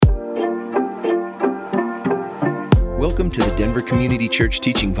Welcome to the Denver Community Church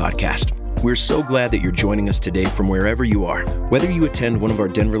Teaching Podcast. We're so glad that you're joining us today from wherever you are, whether you attend one of our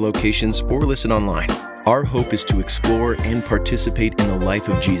Denver locations or listen online. Our hope is to explore and participate in the life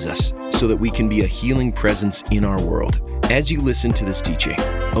of Jesus so that we can be a healing presence in our world. As you listen to this teaching,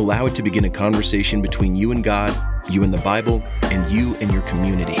 allow it to begin a conversation between you and God, you and the Bible, and you and your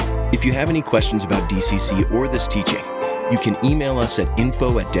community. If you have any questions about DCC or this teaching, you can email us at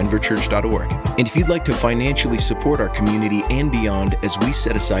info@denverchurch.org. And if you'd like to financially support our community and beyond as we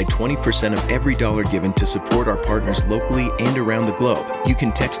set aside 20% of every dollar given to support our partners locally and around the globe, you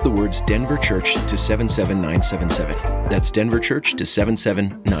can text the words Denver Church to 77977. That's Denver Church to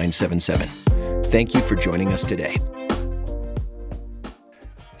 77977. Thank you for joining us today.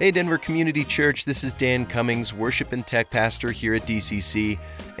 Hey Denver Community Church, this is Dan Cummings, Worship and Tech Pastor here at DCC,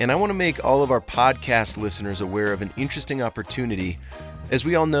 and I want to make all of our podcast listeners aware of an interesting opportunity. As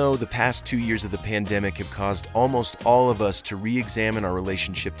we all know, the past 2 years of the pandemic have caused almost all of us to re-examine our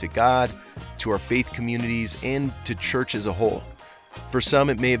relationship to God, to our faith communities, and to church as a whole. For some,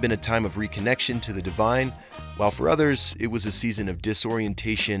 it may have been a time of reconnection to the divine, while for others, it was a season of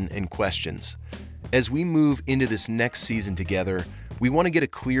disorientation and questions. As we move into this next season together, we want to get a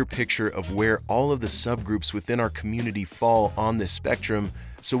clear picture of where all of the subgroups within our community fall on this spectrum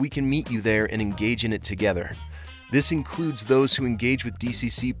so we can meet you there and engage in it together. This includes those who engage with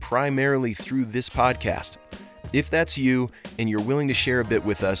DCC primarily through this podcast. If that's you and you're willing to share a bit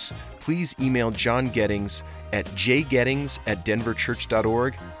with us, please email John Gettings at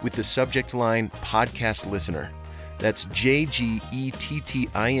jgettings@denverchurch.org with the subject line Podcast Listener. That's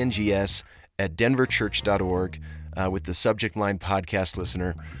JGETTINGS at denverchurch.org. With the subject line Podcast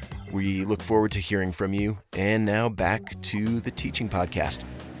Listener. We look forward to hearing from you. And now back to the teaching podcast.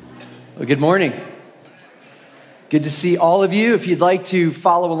 Well, good morning. Good to see all of you. If you'd like to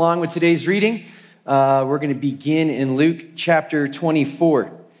follow along with today's reading, we're going to begin in Luke chapter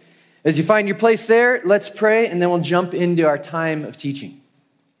 24. As you find your place there, let's pray, and then we'll jump into our time of teaching.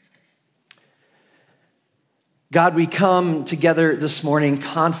 God, we come together this morning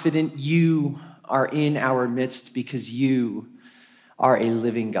confident you are in our midst because you are a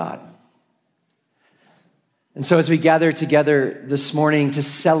living God. And so as we gather together this morning to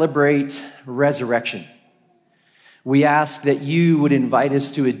celebrate resurrection, we ask that you would invite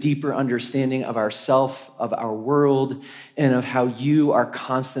us to a deeper understanding of ourself, of our world, and of how you are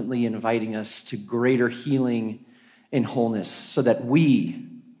constantly inviting us to greater healing and wholeness so that we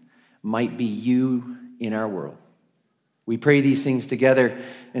might be you in our world. We pray these things together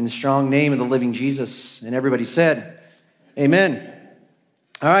in the strong name of the living Jesus. And everybody said, amen.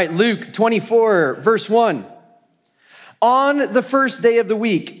 All right, Luke 24, verse 1. On the first day of the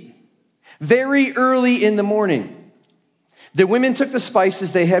week, very early in the morning, the women took the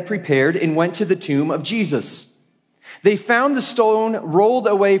spices they had prepared and went to the tomb of Jesus. They found the stone rolled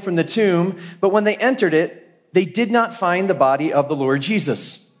away from the tomb, but when they entered it, they did not find the body of the Lord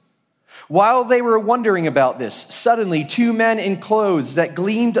Jesus. While they were wondering about this, suddenly 2 men in clothes that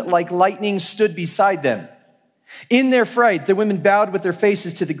gleamed like lightning stood beside them. In their fright, the women bowed with their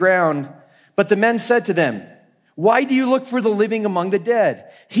faces to the ground, but the men said to them, "Why do you look for the living among the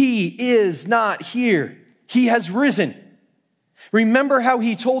dead? He is not here. He has risen. Remember how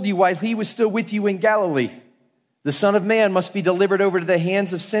he told you while he was still with you in Galilee. The Son of Man must be delivered over to the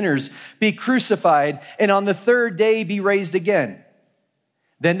hands of sinners, be crucified, and on the third day be raised again."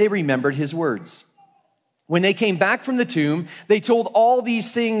 Then they remembered his words. When they came back from the tomb, they told all these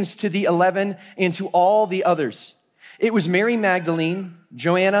things to the 11 and to all the others. It was Mary Magdalene,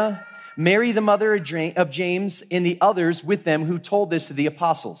 Joanna, Mary the mother of James, and the others with them who told this to the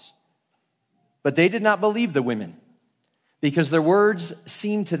apostles. But they did not believe the women, because their words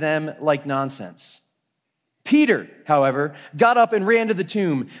seemed to them like nonsense. Peter, however, got up and ran to the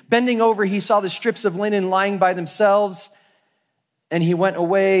tomb. Bending over, he saw the strips of linen lying by themselves, and he went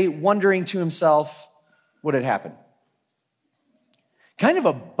away wondering to himself what had happened. Kind of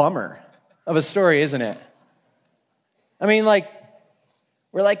a bummer of a story, isn't it? I mean,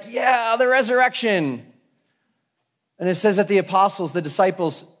 we're like, yeah, the resurrection. And it says that the apostles, the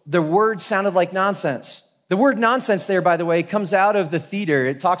disciples, their words sounded like nonsense. The word nonsense there, by the way, comes out of the theater.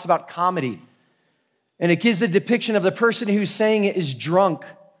 It talks about comedy. And it gives the depiction of the person who's saying it is drunk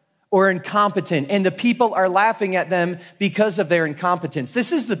or incompetent, and the people are laughing at them because of their incompetence.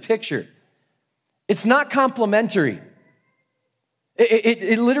 This is the picture. It's not complimentary.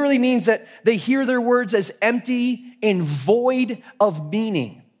 It literally means that they hear their words as empty and void of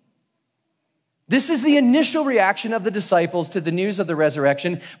meaning. This is the initial reaction of the disciples to the news of the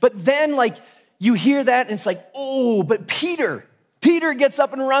resurrection, but then you hear that and it's like, oh, but Peter gets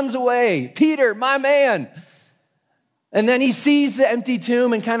up and runs away. Peter, my man. And then he sees the empty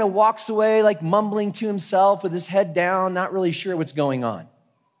tomb and kind of walks away, like mumbling to himself with his head down, not really sure what's going on.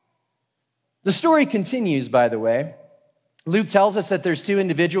 The story continues, by the way. Luke tells us that there's two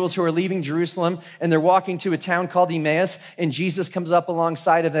individuals who are leaving Jerusalem and they're walking to a town called Emmaus, and Jesus comes up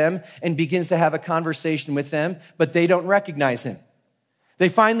alongside of them and begins to have a conversation with them, but they don't recognize him. They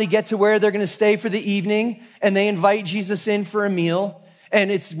finally get to where they're going to stay for the evening, and they invite Jesus in for a meal. And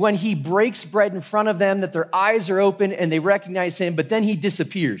it's when he breaks bread in front of them that their eyes are open and they recognize him, but then he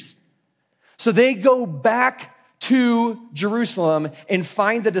disappears. So they go back to Jerusalem and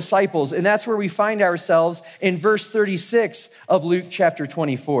find the disciples. And that's where we find ourselves in verse 36 of Luke chapter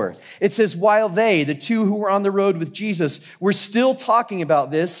 24. It says, while they, the two who were on the road with Jesus, were still talking about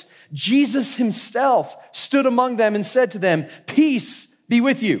this, Jesus himself stood among them and said to them, peace be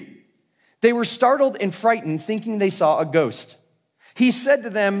with you. They were startled and frightened, thinking they saw a ghost. He said to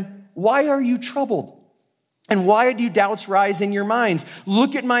them, why are you troubled? And why do doubts rise in your minds?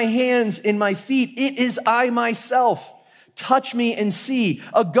 Look at my hands and my feet. It is I myself. Touch me and see.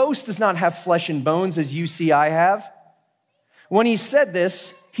 A ghost does not have flesh and bones as you see I have. When he said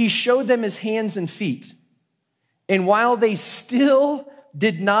this, he showed them his hands and feet. And while they still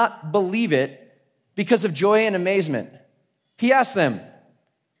did not believe it because of joy and amazement, he asked them,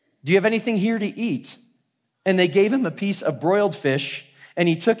 do you have anything here to eat? And they gave him a piece of broiled fish, and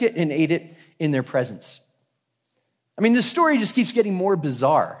he took it and ate it in their presence. I mean, this story just keeps getting more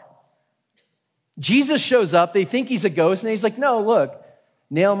bizarre. Jesus shows up, they think he's a ghost, and he's like, no, look,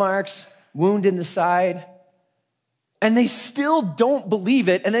 nail marks, wound in the side. And they still don't believe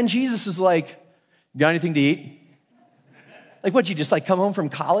it. And then Jesus is like, got anything to eat? Like, what, you just like come home from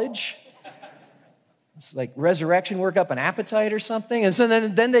college? It's like resurrection work up an appetite or something. And so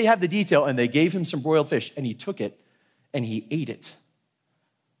then they have the detail, and they gave him some broiled fish, and he took it, and he ate it.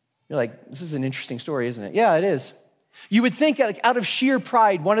 You're like, this is an interesting story, isn't it? Yeah, it is. You would think, like, out of sheer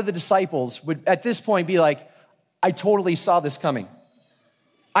pride, one of the disciples would at this point be like, I totally saw this coming.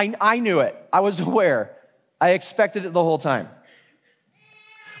 I knew it. I was aware. I expected it the whole time.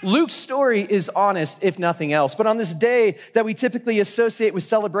 Luke's story is honest, if nothing else. But on this day that we typically associate with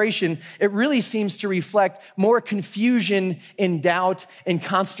celebration, it really seems to reflect more confusion and doubt and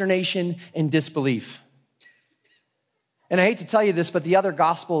consternation and disbelief. And I hate to tell you this, but the other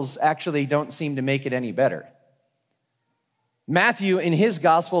gospels actually don't seem to make it any better. Matthew, in his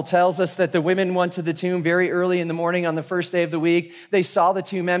gospel, tells us that the women went to the tomb very early in the morning on the first day of the week. They saw the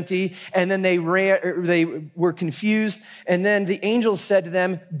tomb empty, and then they were confused. And then the angels said to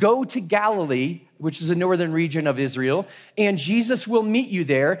them, go to Galilee, which is the northern region of Israel, and Jesus will meet you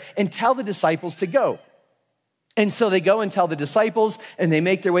there, and tell the disciples to go. And so they go and tell the disciples, and they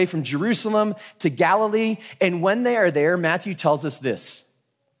make their way from Jerusalem to Galilee. And when they are there, Matthew tells us this.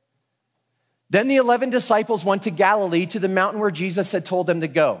 Then the 11 disciples went to Galilee, to the mountain where Jesus had told them to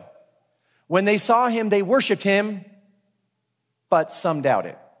go. When they saw him, they worshiped him, but some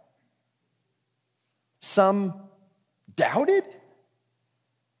doubted. Some doubted?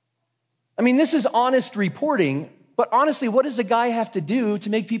 I mean, this is honest reporting, but honestly, what does a guy have to do to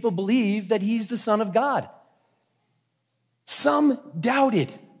make people believe that he's the Son of God? Some doubted.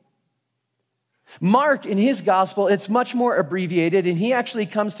 Mark, in his gospel, it's much more abbreviated, and he actually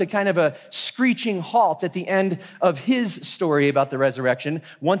comes to kind of a screeching halt at the end of his story about the resurrection.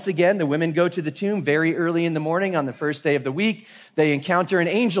 Once again, the women go to the tomb very early in the morning on the first day of the week. They encounter an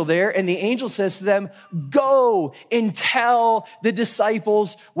angel there, and the angel says to them, go and tell the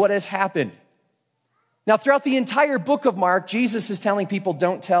disciples what has happened. Now, throughout the entire book of Mark, Jesus is telling people,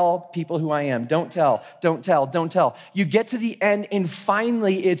 don't tell people who I am. Don't tell, don't tell, don't tell. You get to the end, and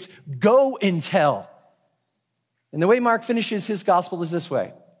finally it's go and tell. And the way Mark finishes his gospel is this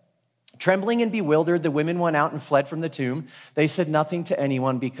way. Trembling and bewildered, the women went out and fled from the tomb. They said nothing to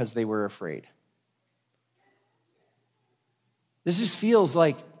anyone because they were afraid. This just feels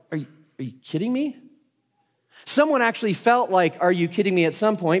like, are you kidding me? Someone actually felt like, are you kidding me, at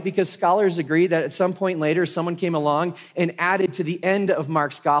some point, because scholars agree that at some point later, someone came along and added to the end of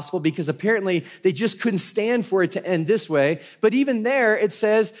Mark's gospel because apparently they just couldn't stand for it to end this way. But even there, it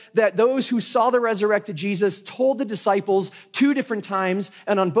says that those who saw the resurrected Jesus told the disciples 2 different times,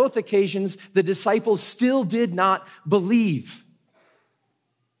 and on both occasions, the disciples still did not believe.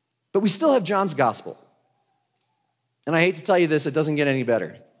 But we still have John's gospel. And I hate to tell you this, it doesn't get any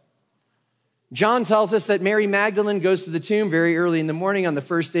better. John tells us that Mary Magdalene goes to the tomb very early in the morning on the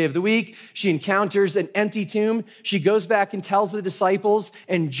first day of the week. She encounters an empty tomb. She goes back and tells the disciples,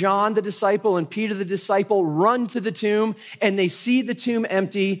 and John the disciple and Peter the disciple run to the tomb, and they see the tomb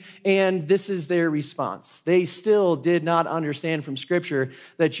empty, and this is their response. They still did not understand from Scripture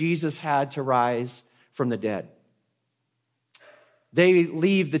that Jesus had to rise from the dead. They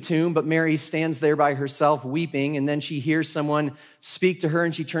leave the tomb, but Mary stands there by herself weeping, and then she hears someone speak to her,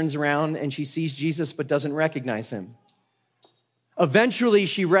 and she turns around and she sees Jesus but doesn't recognize him. Eventually,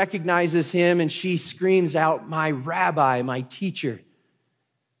 she recognizes him and she screams out, "My rabbi, my teacher."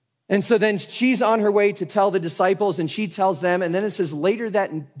 And so then she's on her way to tell the disciples, and she tells them, and then it says later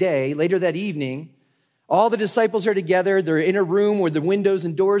that evening, all the disciples are together. They're in a room where the windows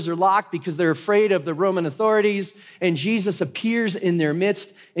and doors are locked because they're afraid of the Roman authorities. And Jesus appears in their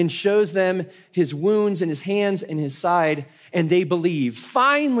midst and shows them his wounds and his hands and his side. And they believe.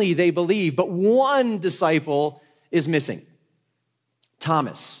 Finally, they believe. But one disciple is missing,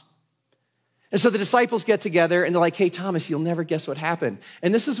 Thomas. And so the disciples get together and they're like, "Hey, Thomas, you'll never guess what happened."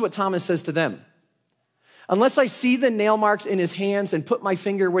 And this is what Thomas says to them. "Unless I see the nail marks in his hands and put my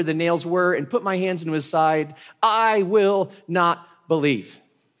finger where the nails were and put my hands into his side, I will not believe."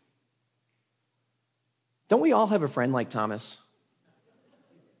 Don't we all have a friend like Thomas?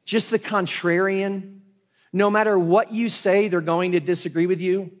 Just the contrarian. No matter what you say, they're going to disagree with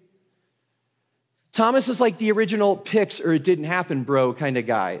you. Thomas is like the original "pics or it didn't happen, bro" kind of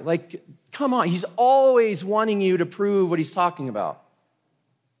guy. Like, come on, he's always wanting you to prove what he's talking about.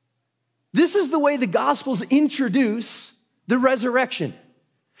 This is the way the Gospels introduce the resurrection,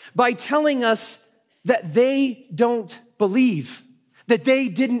 by telling us that they don't believe, that they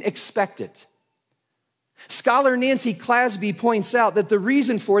didn't expect it. Scholar Nancy Clasby points out that the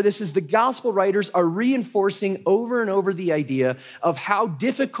reason for this is the gospel writers are reinforcing over and over the idea of how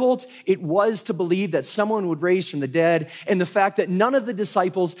difficult it was to believe that someone would raise from the dead, and the fact that none of the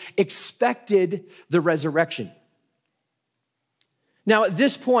disciples expected the resurrection. Now, at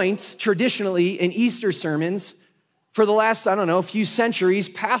this point, traditionally in Easter sermons, for the last, few centuries,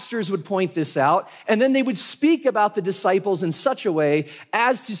 pastors would point this out, and then they would speak about the disciples in such a way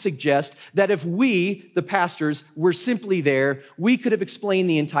as to suggest that if we, the pastors, were simply there, we could have explained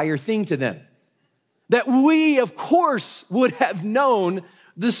the entire thing to them. That we, of course, would have known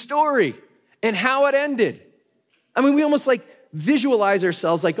the story and how it ended. We almost visualize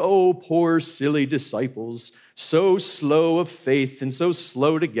ourselves like, "Oh, poor, silly disciples, so slow of faith and so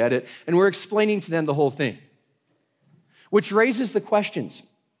slow to get it." And we're explaining to them the whole thing. Which raises the question,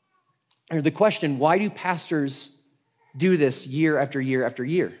 why do pastors do this year after year after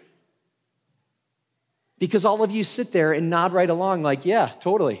year? Because all of you sit there and nod right along like, "Yeah,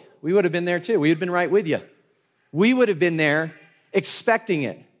 totally. We would have been there too. We would have been right with you. We would have been there expecting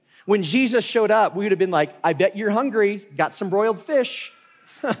it. When Jesus showed up, we would have been like, 'I bet you're hungry. Got some broiled fish.'"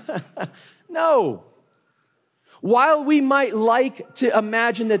 No. While we might like to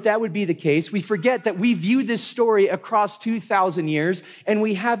imagine that that would be the case, we forget that we view this story across 2,000 years, and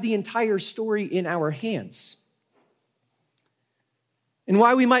we have the entire story in our hands. And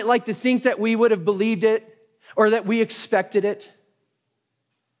why we might like to think that we would have believed it or that we expected it.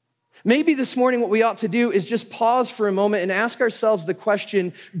 Maybe this morning what we ought to do is just pause for a moment and ask ourselves the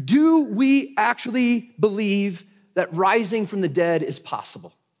question, do we actually believe that rising from the dead is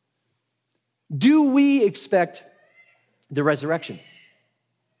possible? Do we expect the resurrection?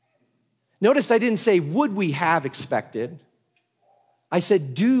 Notice I didn't say, would we have expected? I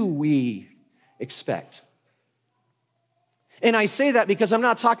said, do we expect? And I say that because I'm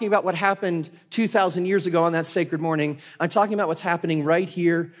not talking about what happened 2,000 years ago on that sacred morning. I'm talking about what's happening right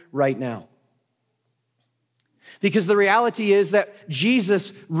here, right now. Because the reality is that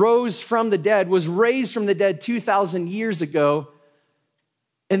Jesus rose from the dead, was raised from the dead 2,000 years ago,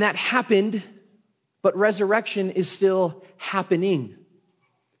 and that happened. But resurrection is still happening.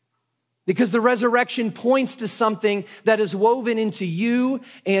 Because the resurrection points to something that is woven into you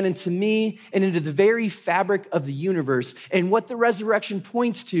and into me and into the very fabric of the universe. And what the resurrection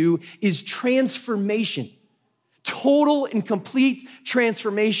points to is transformation. Total and complete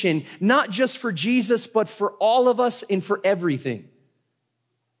transformation, not just for Jesus, but for all of us and for everything.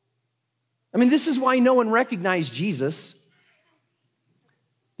 This is why no one recognized Jesus.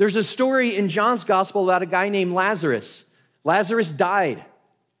 There's a story in John's gospel about a guy named Lazarus. Lazarus died.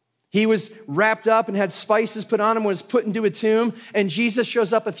 He was wrapped up and had spices put on him, was put into a tomb, and Jesus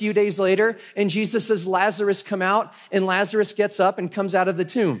shows up a few days later, and Jesus says, "Lazarus, come out," and Lazarus gets up and comes out of the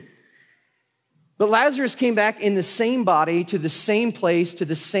tomb. But Lazarus came back in the same body, to the same place, to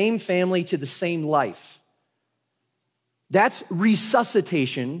the same family, to the same life. That's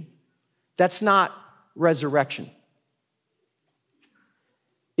resuscitation. That's not resurrection.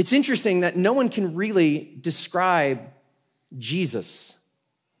 It's interesting that no one can really describe Jesus.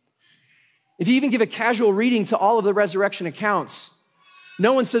 If you even give a casual reading to all of the resurrection accounts,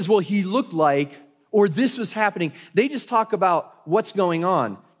 no one says, "Well, he looked like," or "this was happening." They just talk about what's going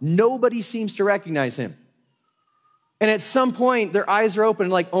on. Nobody seems to recognize him. And at some point, their eyes are open,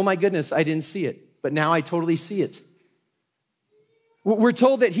 like, oh my goodness, I didn't see it, but now I totally see it. We're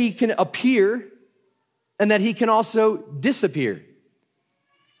told that he can appear and that he can also disappear.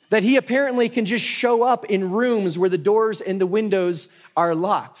 That he apparently can just show up in rooms where the doors and the windows are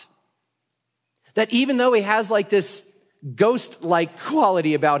locked. That even though he has like this ghost-like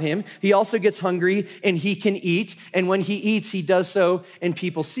quality about him, he also gets hungry and he can eat. And when he eats, he does so and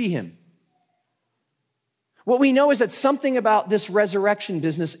people see him. What we know is that something about this resurrection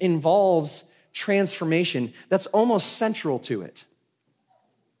business involves transformation that's almost central to it.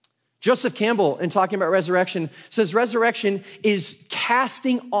 Joseph Campbell, in talking about resurrection, says resurrection is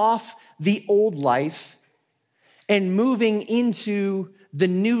casting off the old life and moving into the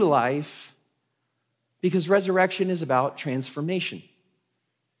new life, because resurrection is about transformation.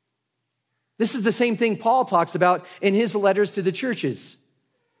 This is the same thing Paul talks about in his letters to the churches.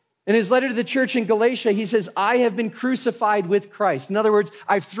 In his letter to the church in Galatia, he says, I have been crucified with Christ. In other words,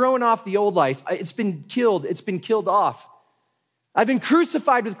 I've thrown off the old life. It's been killed off. I've been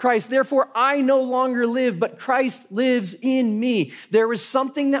crucified with Christ. Therefore, I no longer live, but Christ lives in me. There was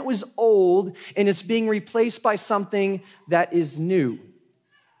something that was old, and it's being replaced by something that is new.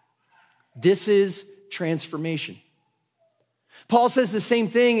 This is transformation. Paul says the same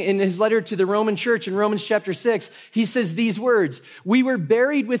thing in his letter to the Roman church in Romans chapter 6. He says these words, we were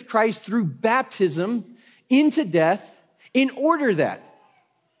buried with Christ through baptism into death, in order that,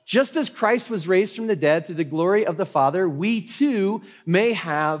 just as Christ was raised from the dead through the glory of the Father, we too may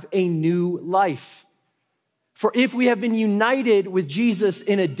have a new life. For if we have been united with Jesus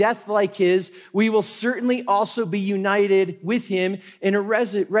in a death like his, we will certainly also be united with him in a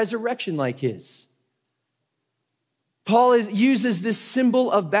resurrection like his. Paul uses this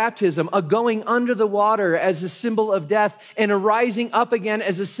symbol of baptism, a going under the water as a symbol of death, and a rising up again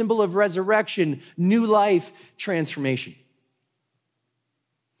as a symbol of resurrection, new life, transformation.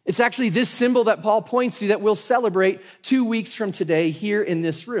 It's actually this symbol that Paul points to that we'll celebrate 2 weeks from today here in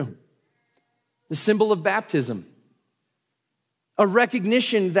this room. The symbol of baptism. A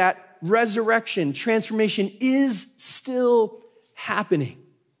recognition that resurrection, transformation is still happening.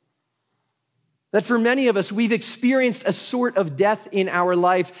 That for many of us, we've experienced a sort of death in our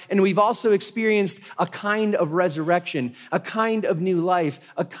life, and we've also experienced a kind of resurrection, a kind of new life,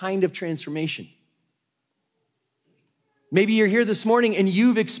 a kind of transformation. Maybe you're here this morning and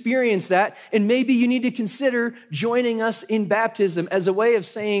you've experienced that, and maybe you need to consider joining us in baptism as a way of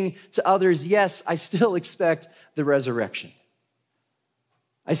saying to others, yes, I still expect the resurrection.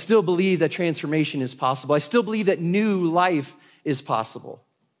 I still believe that transformation is possible. I still believe that new life is possible.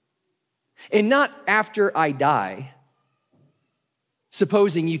 And not after I die,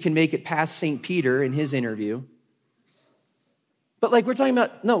 supposing you can make it past St. Peter in his interview, but like we're talking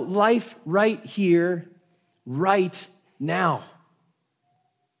about, no, life right here, right now.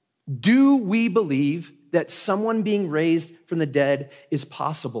 Do we believe that someone being raised from the dead is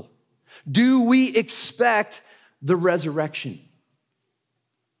possible? Do we expect the resurrection?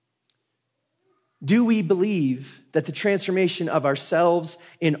 Do we believe that the transformation of ourselves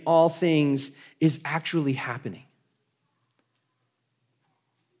in all things is actually happening?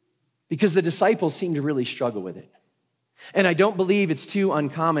 Because the disciples seem to really struggle with it. And I don't believe it's too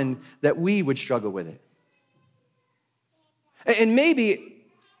uncommon that we would struggle with it. And maybe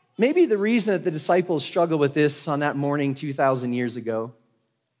the reason that the disciples struggled with this on that morning 2,000 years ago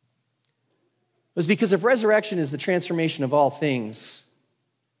was because if resurrection is the transformation of all things,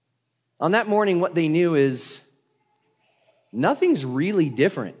 on that morning what they knew is nothing's really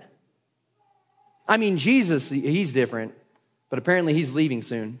different. I mean, Jesus, he's different, but apparently he's leaving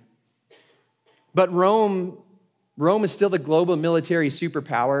soon. But Rome is still the global military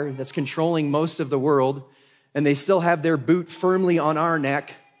superpower that's controlling most of the world, and they still have their boot firmly on our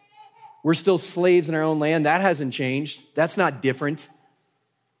neck. We're still slaves in our own land. That hasn't changed. That's not different.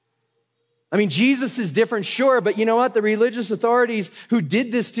 I mean, Jesus is different, sure, but you know what? The religious authorities who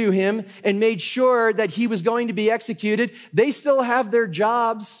did this to him and made sure that he was going to be executed, they still have their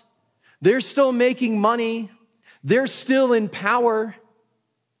jobs. They're still making money. They're still in power.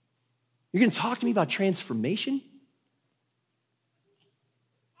 You're going to talk to me about transformation?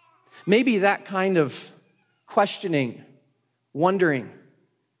 Maybe that kind of questioning, wondering,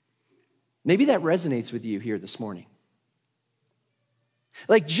 maybe that resonates with you here this morning.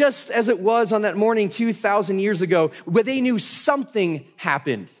 Like just as it was on that morning 2,000 years ago, where they knew something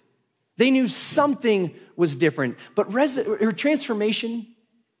happened. They knew something was different. But transformation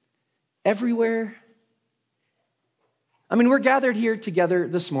everywhere. I mean, we're gathered here together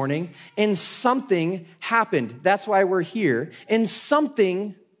this morning, and something happened. That's why we're here. And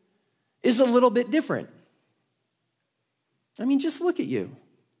something is a little bit different. I mean, just look at you.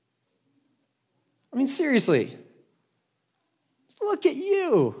 I mean, seriously. Look at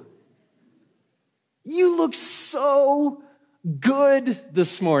you. You look so good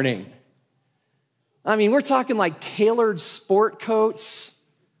this morning. I mean, we're talking like tailored sport coats.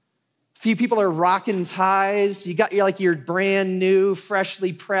 A few people are rocking ties. You got your brand new,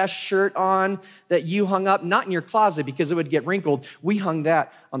 freshly pressed shirt on that you hung up, not in your closet because it would get wrinkled. We hung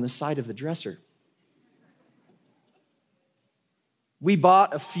that on the side of the dresser. We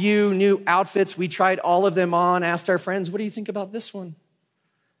bought a few new outfits. We tried all of them on, asked our friends, what do you think about this one?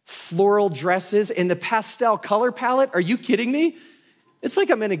 Floral dresses in the pastel color palette. Are you kidding me? It's like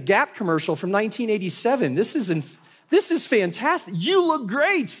I'm in a Gap commercial from 1987. This is fantastic. You look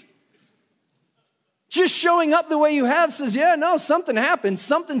great. Just showing up the way you have says, yeah, no, something happened.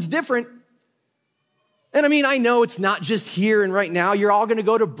 Something's different. And I mean, I know it's not just here and right now. You're all going to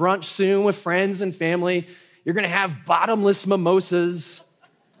go to brunch soon with friends and family. You're going to have bottomless mimosas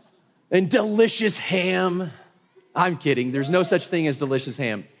and delicious ham. I'm kidding. There's no such thing as delicious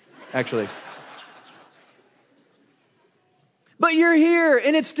ham, actually. But you're here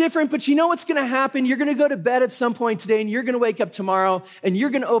and it's different, but you know what's gonna happen? You're gonna go to bed at some point today and you're gonna wake up tomorrow and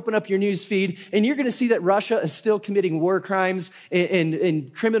you're gonna open up your news feed and you're gonna see that Russia is still committing war crimes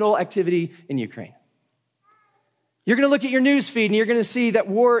and criminal activity in Ukraine. You're gonna look at your news feed and you're gonna see that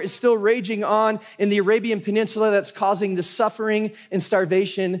war is still raging on in the Arabian Peninsula that's causing the suffering and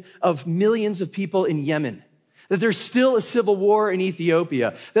starvation of millions of people in Yemen. That there's still a civil war in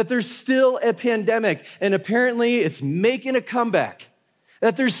Ethiopia, that there's still a pandemic, and apparently it's making a comeback,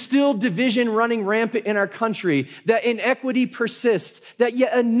 that there's still division running rampant in our country, that inequity persists, that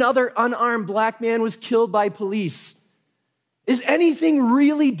yet another unarmed black man was killed by police. Is anything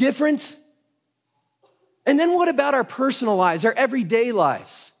really different? And then what about our personal lives, our everyday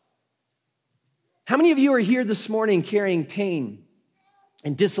lives? How many of you are here this morning carrying pain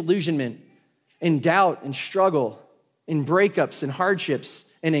and disillusionment and doubt and struggle and breakups and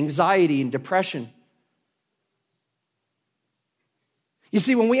hardships and anxiety and depression? You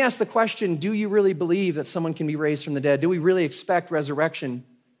see, when we ask the question, do you really believe that someone can be raised from the dead? Do we really expect resurrection?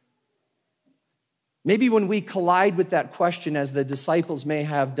 Maybe when we collide with that question, as the disciples may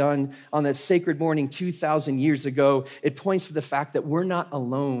have done on that sacred morning 2,000 years ago, it points to the fact that we're not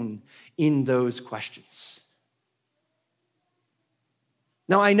alone in those questions.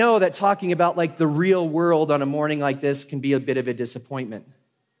 Now, I know that talking about like the real world on a morning like this can be a bit of a disappointment.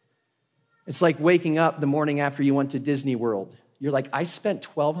 It's like waking up the morning after you went to Disney World. You're like, I spent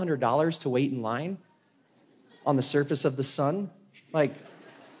 $1,200 to wait in line on the surface of the sun. But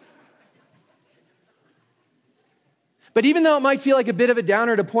even though it might feel like a bit of a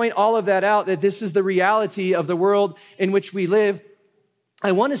downer to point all of that out, that this is the reality of the world in which we live,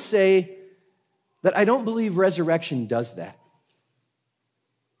 I want to say that I don't believe resurrection does that.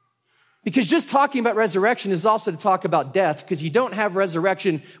 Because just talking about resurrection is also to talk about death, because you don't have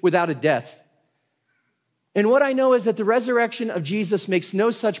resurrection without a death. And what I know is that the resurrection of Jesus makes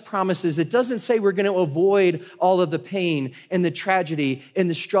no such promises. It doesn't say we're going to avoid all of the pain and the tragedy and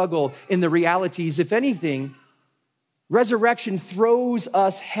the struggle and the realities. If anything, resurrection throws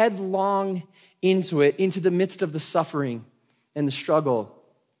us headlong into it, into the midst of the suffering and the struggle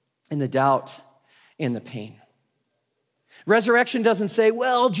and the doubt and the pain. Resurrection doesn't say,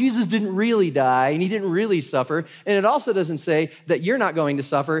 well, Jesus didn't really die and he didn't really suffer. And it also doesn't say that you're not going to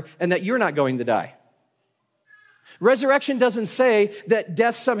suffer and that you're not going to die. Resurrection doesn't say that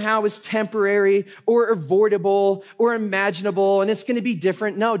death somehow is temporary or avoidable or imaginable and it's going to be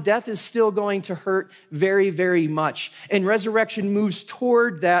different. No, death is still going to hurt very, very much. And resurrection moves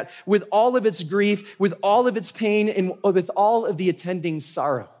toward that with all of its grief, with all of its pain, and with all of the attending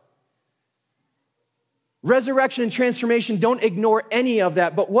sorrow. Resurrection and transformation don't ignore any of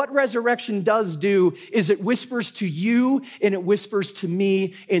that, but what resurrection does do is it whispers to you and it whispers to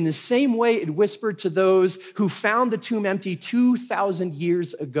me in the same way it whispered to those who found the tomb empty 2,000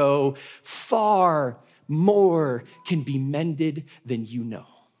 years ago. Far more can be mended than you know.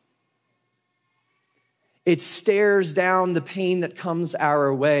 It stares down the pain that comes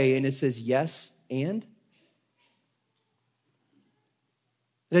our way and it says, yes, and?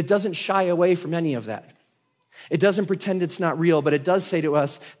 And it doesn't shy away from any of that. It doesn't pretend it's not real, but it does say to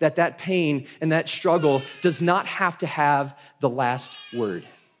us that that pain and that struggle does not have to have the last word.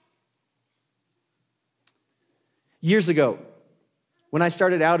 Years ago, when I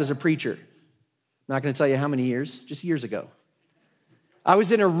started out as a preacher, I'm not going to tell you how many years, just years ago, I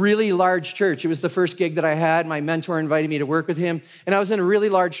was in a really large church. It was the first gig that I had. My mentor invited me to work with him, and I was in a really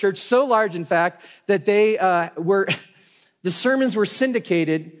large church, so large, in fact, that the sermons were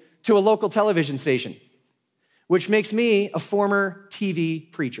syndicated to a local television station. which makes me a former TV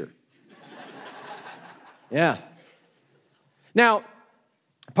preacher. Yeah. Now,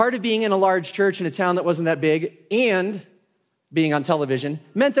 part of being in a large church in a town that wasn't that big and being on television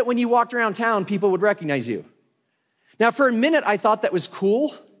meant that when you walked around town, people would recognize you. Now, for a minute, I thought that was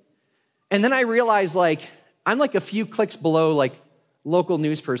cool. And then I realized, I'm like a few clicks below, local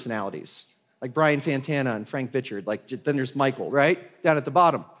news personalities, like Brian Fantana and Frank Vichard. Then there's Michael, right? Down at the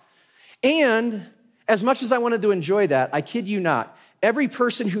bottom. And as much as I wanted to enjoy that, I kid you not, every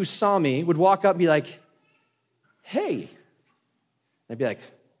person who saw me would walk up and be like, hey. I'd be like,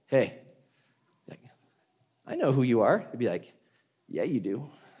 hey. I know who you are. I'd be like, yeah, you do.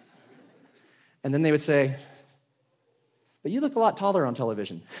 And then they would say, but you look a lot taller on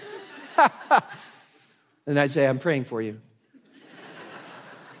television. And I'd say, I'm praying for you.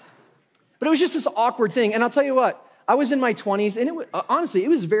 But it was just this awkward thing. And I'll tell you what, I was in my 20s, and honestly, it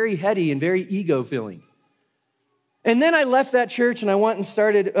was very heady and very ego-filling. And then I left that church, and I went and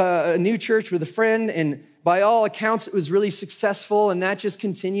started a new church with a friend, and by all accounts, it was really successful, and that just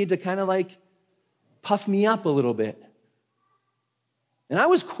continued to kind of puff me up a little bit. And I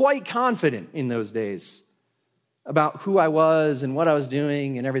was quite confident in those days about who I was and what I was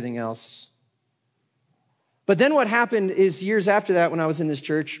doing and everything else. But then what happened is years after that, when I was in this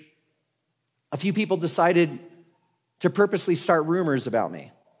church, a few people decided to purposely start rumors about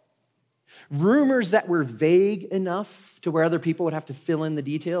me. Rumors that were vague enough to where other people would have to fill in the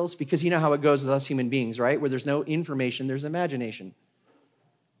details, because you know how it goes with us human beings, right? Where there's no information, there's imagination.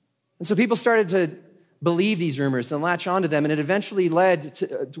 And so people started to believe these rumors and latch onto them, and it eventually led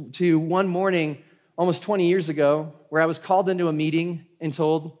to one morning almost 20 years ago where I was called into a meeting and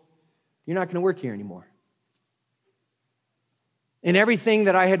told, you're not going to work here anymore. And everything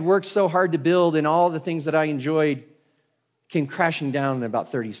that I had worked so hard to build and all the things that I enjoyed came crashing down in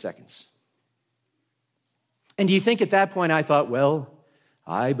about 30 seconds. And do you think at that point I thought, well,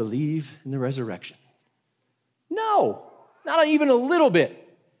 I believe in the resurrection? No, not even a little bit.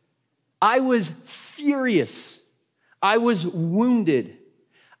 I was furious. I was wounded.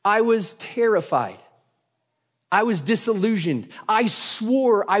 I was terrified. I was disillusioned. I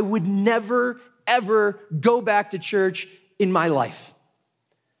swore I would never, ever go back to church in my life.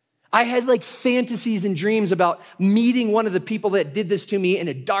 I had fantasies and dreams about meeting one of the people that did this to me in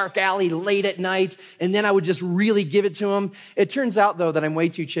a dark alley late at night, and then I would just really give it to him. It turns out, though, that I'm way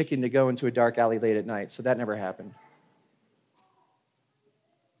too chicken to go into a dark alley late at night, so that never happened.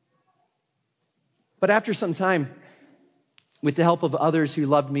 But after some time, with the help of others who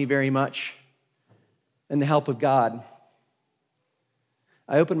loved me very much and the help of God,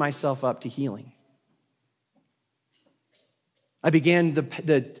 I opened myself up to healing. I began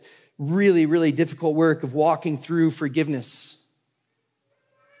the really, really difficult work of walking through forgiveness.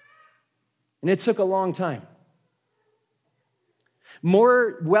 And it took a long time.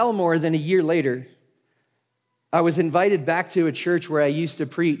 Well more than a year later, I was invited back to a church where I used to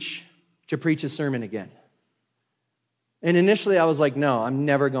preach a sermon again. And initially I was like, no, I'm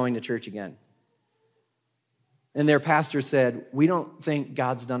never going to church again. And their pastor said, we don't think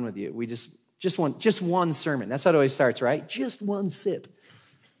God's done with you. We just want one sermon. That's how it always starts, right? Just one sip.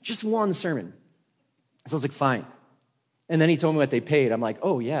 Just one sermon. So I was like, fine. And then he told me what they paid. I'm like,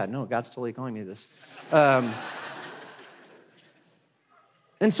 oh yeah, no, God's totally calling me to this. And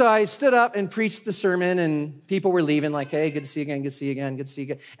so I stood up and preached the sermon, and people were leaving like, hey, good to see you again, good to see you again, good to see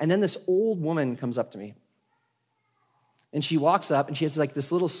you again. And then this old woman comes up to me. And she walks up, and she has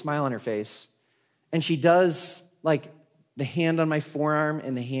this little smile on her face. And she does the hand on my forearm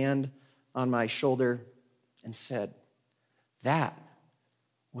and the hand on my shoulder and said, that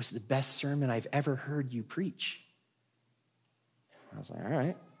was the best sermon I've ever heard you preach. I was like, all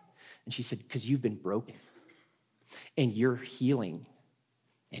right. And she said, because you've been broken and you're healing,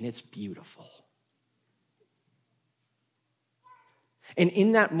 and it's beautiful. And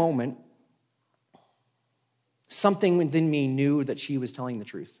in that moment, something within me knew that she was telling the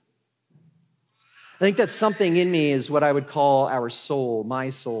truth. I think that something in me is what I would call our soul, my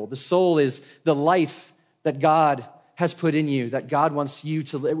soul. The soul is the life that God has put in you, that God wants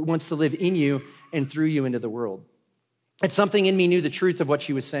to live in you and through you into the world. And something in me knew the truth of what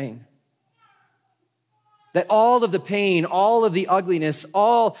she was saying. That all of the pain, all of the ugliness,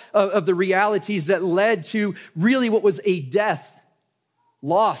 all of the realities that led to really what was a death,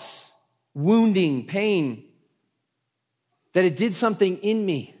 loss, wounding, pain, that it did something in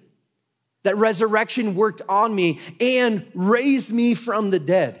me. That resurrection worked on me and raised me from the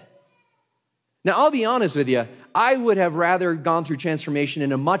dead. Now, I'll be honest with you, I would have rather gone through transformation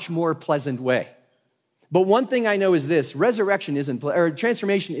in a much more pleasant way But one thing I know is this: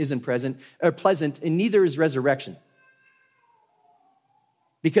 transformation isn't pleasant, and neither is resurrection.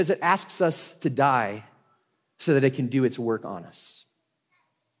 Because it asks us to die so that it can do its work on us.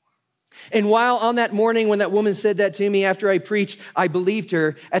 And while on that morning when that woman said that to me after I preached, I believed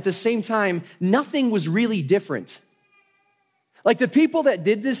her, at the same time, nothing was really different. Like the people that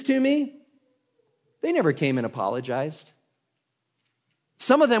did this to me, they never came and apologized.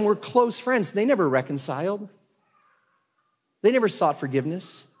 Some of them were close friends. They never reconciled. They never sought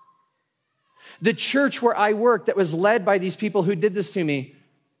forgiveness. The church where I worked that was led by these people who did this to me,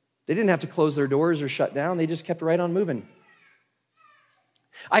 they didn't have to close their doors or shut down. They just kept right on moving.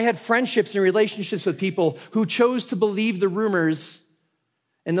 I had friendships and relationships with people who chose to believe the rumors,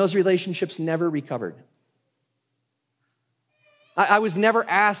 and those relationships never recovered. I was never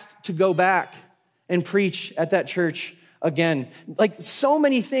asked to go back and preach at that church again. Like so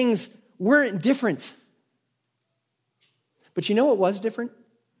many things weren't different. But you know what was different?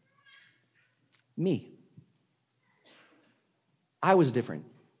 Me. I was different.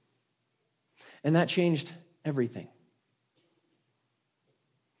 And that changed everything.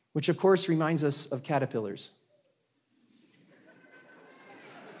 Which, of course, reminds us of caterpillars.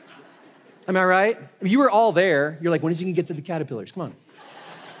 Am I right? You were all there. You're like, when is he going to get to the caterpillars? Come on.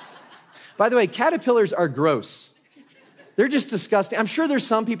 By the way, caterpillars are gross. They're just disgusting. I'm sure there's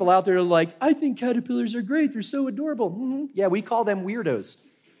some people out there who are like, I think caterpillars are great. They're so adorable. Mm-hmm. Yeah, we call them weirdos.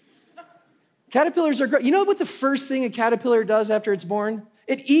 Caterpillars are great. You know what the first thing a caterpillar does after it's born?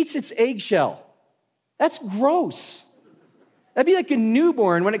 It eats its eggshell. That's gross. That'd be like a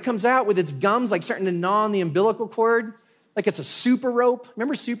newborn when it comes out with its gums like starting to gnaw on the umbilical cord, like it's a super rope.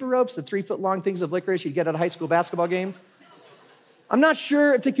 Remember super ropes, the 3-foot-long things of licorice you'd get at a high school basketball game? I'm not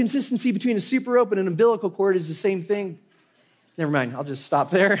sure if the consistency between a super rope and an umbilical cord is the same thing. Never mind, I'll just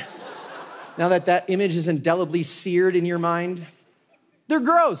stop there. Now that image is indelibly seared in your mind. They're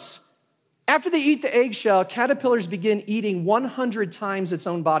gross. After they eat the eggshell, caterpillars begin eating 100 times its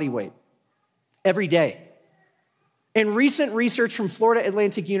own body weight every day. And recent research from Florida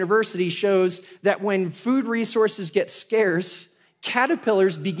Atlantic University shows that when food resources get scarce,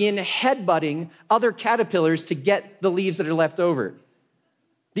 caterpillars begin headbutting other caterpillars to get the leaves that are left over.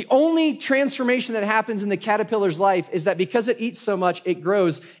 The only transformation that happens in the caterpillar's life is that because it eats so much, it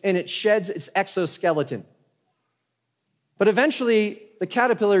grows and it sheds its exoskeleton. But eventually, the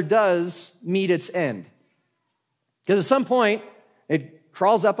caterpillar does meet its end. Because at some point, it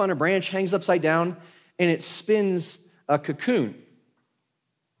crawls up on a branch, hangs upside down, and it spins a cocoon.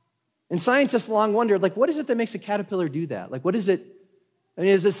 And scientists long wondered, like, what is it that makes a caterpillar do that? Like, what is it? I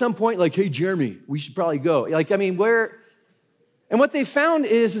mean, is at some point like, hey, Jeremy, we should probably go. Like, I mean, where? And what they found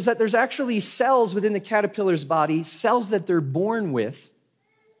is that there's actually cells within the caterpillar's body, cells that they're born with.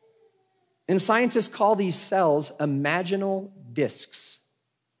 And scientists call these cells imaginal discs.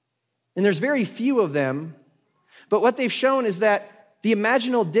 And there's very few of them. But what they've shown is that the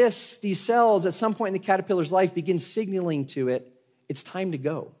imaginal discs, these cells, at some point in the caterpillar's life begin signaling to it, it's time to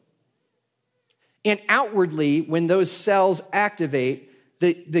go. And outwardly, when those cells activate,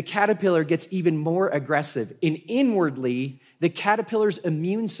 the caterpillar gets even more aggressive. And inwardly, the caterpillar's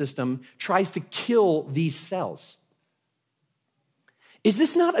immune system tries to kill these cells. Is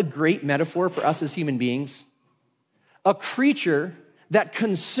this not a great metaphor for us as human beings? A creature that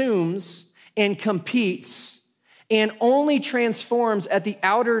consumes and competes and only transforms at the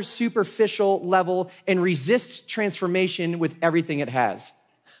outer superficial level and resists transformation with everything it has.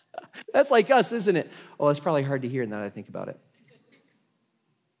 That's like us, isn't it? Oh, it's probably hard to hear now that I think about it.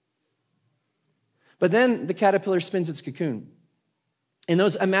 But then the caterpillar spins its cocoon. And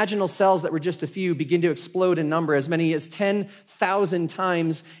those imaginal cells that were just a few begin to explode in number, as many as 10,000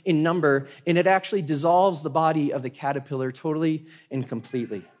 times in number, and it actually dissolves the body of the caterpillar totally and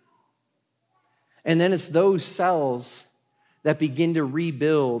completely. And then it's those cells that begin to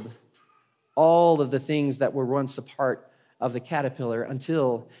rebuild all of the things that were once a part of the caterpillar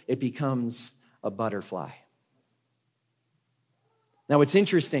until it becomes a butterfly. Now, what's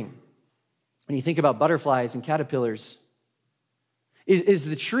interesting when you think about butterflies and caterpillars is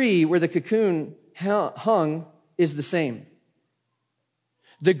the tree where the cocoon hung is the same.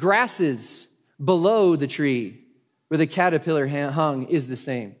 The grasses below the tree where the caterpillar hung is the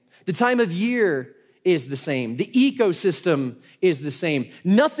same. The time of year is the same. The ecosystem is the same.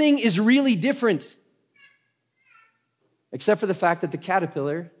 Nothing is really different except for the fact that the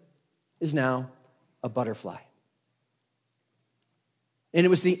caterpillar is now a butterfly. And it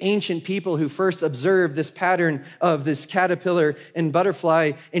was the ancient people who first observed this pattern of this caterpillar and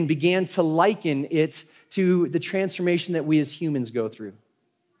butterfly and began to liken it to the transformation that we as humans go through.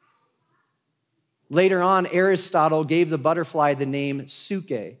 Later on, Aristotle gave the butterfly the name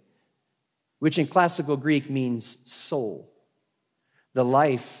Psyche, which in classical Greek means soul, the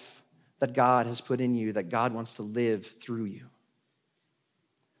life that God has put in you, that God wants to live through you.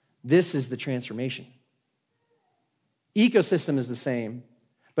 This is the transformation. Ecosystem is the same,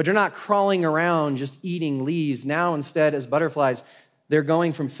 but they're not crawling around just eating leaves. Now instead, as butterflies, they're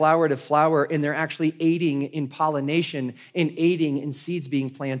going from flower to flower, and they're actually aiding in pollination and aiding in seeds being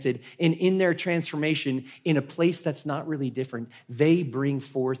planted. And in their transformation, in a place that's not really different, they bring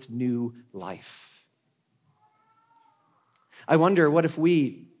forth new life. I wonder, what if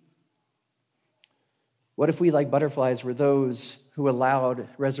we, like butterflies, were those who allowed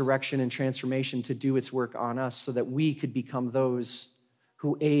resurrection and transformation to do its work on us so that we could become those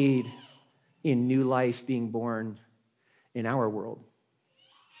who aid in new life being born in our world?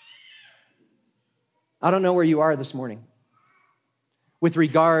 I don't know where you are this morning with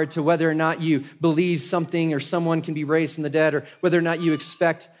regard to whether or not you believe something or someone can be raised from the dead, or whether or not you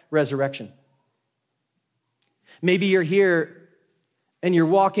expect resurrection. Maybe you're here and you're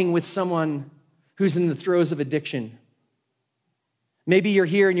walking with someone who's in the throes of addiction. Maybe you're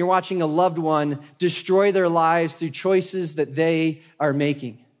here and you're watching a loved one destroy their lives through choices that they are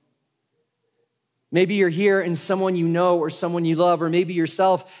making. Maybe you're here and someone you know or someone you love, or maybe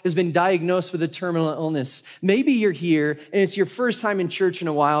yourself has been diagnosed with a terminal illness. Maybe you're here and it's your first time in church in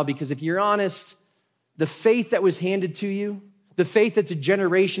a while, because if you're honest, the faith that was handed to you, the faith that the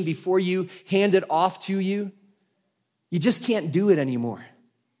generation before you handed off to you, you just can't do it anymore.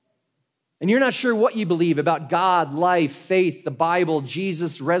 And you're not sure what you believe about God, life, faith, the Bible,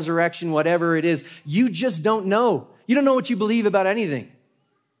 Jesus, resurrection, whatever it is. You just don't know. You don't know what you believe about anything.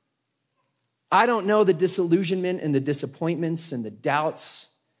 I don't know the disillusionment and the disappointments and the doubts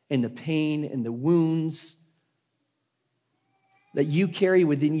and the pain and the wounds that you carry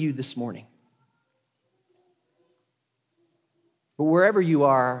within you this morning. But wherever you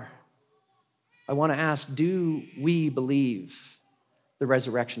are, I want to ask, do we believe the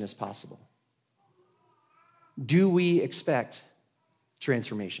resurrection is possible? Do we expect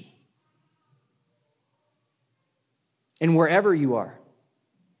transformation? And wherever you are,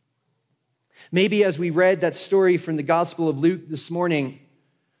 maybe as we read that story from the Gospel of Luke this morning,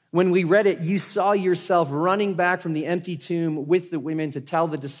 when we read it, you saw yourself running back from the empty tomb with the women to tell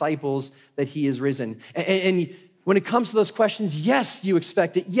the disciples that he is risen. And when it comes to those questions, yes, you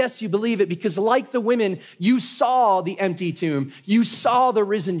expect it. Yes, you believe it, because like the women, you saw the empty tomb. You saw the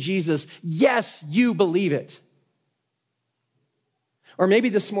risen Jesus. Yes, you believe it. Or maybe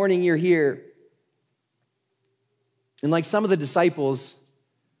this morning you're here, and like some of the disciples,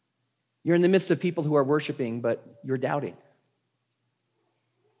 you're in the midst of people who are worshiping, but you're doubting.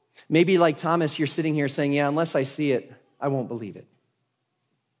 Maybe like Thomas, you're sitting here saying, yeah, unless I see it, I won't believe it.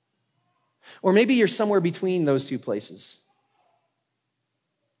 Or maybe you're somewhere between those two places.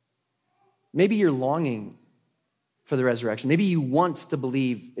 Maybe you're longing for the resurrection. Maybe you want to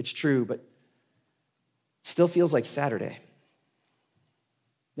believe it's true, but it still feels like Saturday.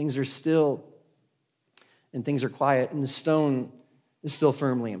 Things are still, and things are quiet, and the stone is still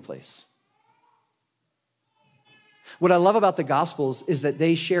firmly in place. What I love about the Gospels is that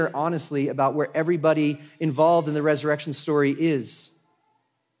they share honestly about where everybody involved in the resurrection story is.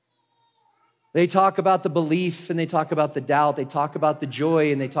 They talk about the belief, and they talk about the doubt. They talk about the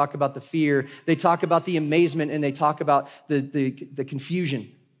joy, and they talk about the fear. They talk about the amazement, and they talk about the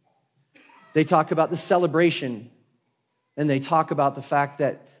confusion. They talk about the celebration, and they talk about the fact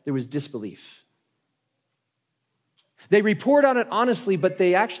that there was disbelief. They report on it honestly, but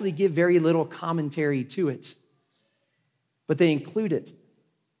they actually give very little commentary to it. But they include it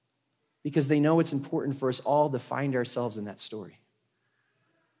because they know it's important for us all to find ourselves in that story.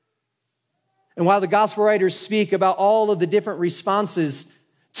 And while the gospel writers speak about all of the different responses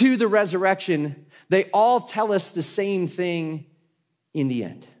to the resurrection, they all tell us the same thing in the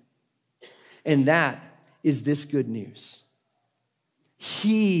end. And that is this good news.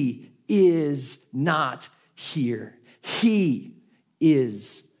 He is not here. He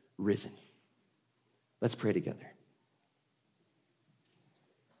is risen. Let's pray together.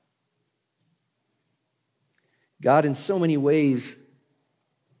 God, in so many ways,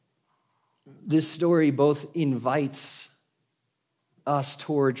 this story both invites us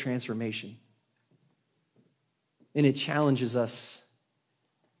toward transformation, and it challenges us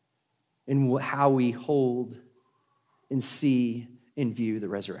in how we hold and see and view the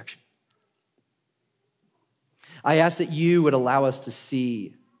resurrection. I ask that you would allow us to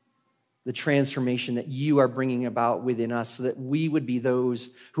see the transformation that you are bringing about within us, so that we would be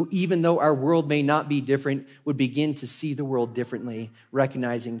those who, even though our world may not be different, would begin to see the world differently,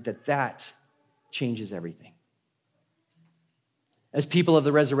 recognizing that that changes everything. As people of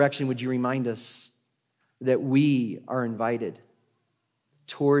the resurrection, would you remind us that we are invited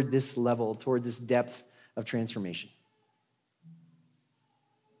toward this level, toward this depth of transformation?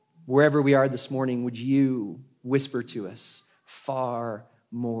 Wherever we are this morning, would you whisper to us, far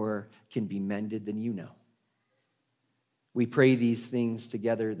more can be mended than you know? We pray these things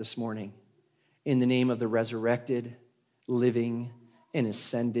together this morning in the name of the resurrected, living, and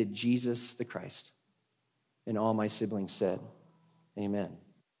ascended Jesus the Christ. And all my siblings said, amen.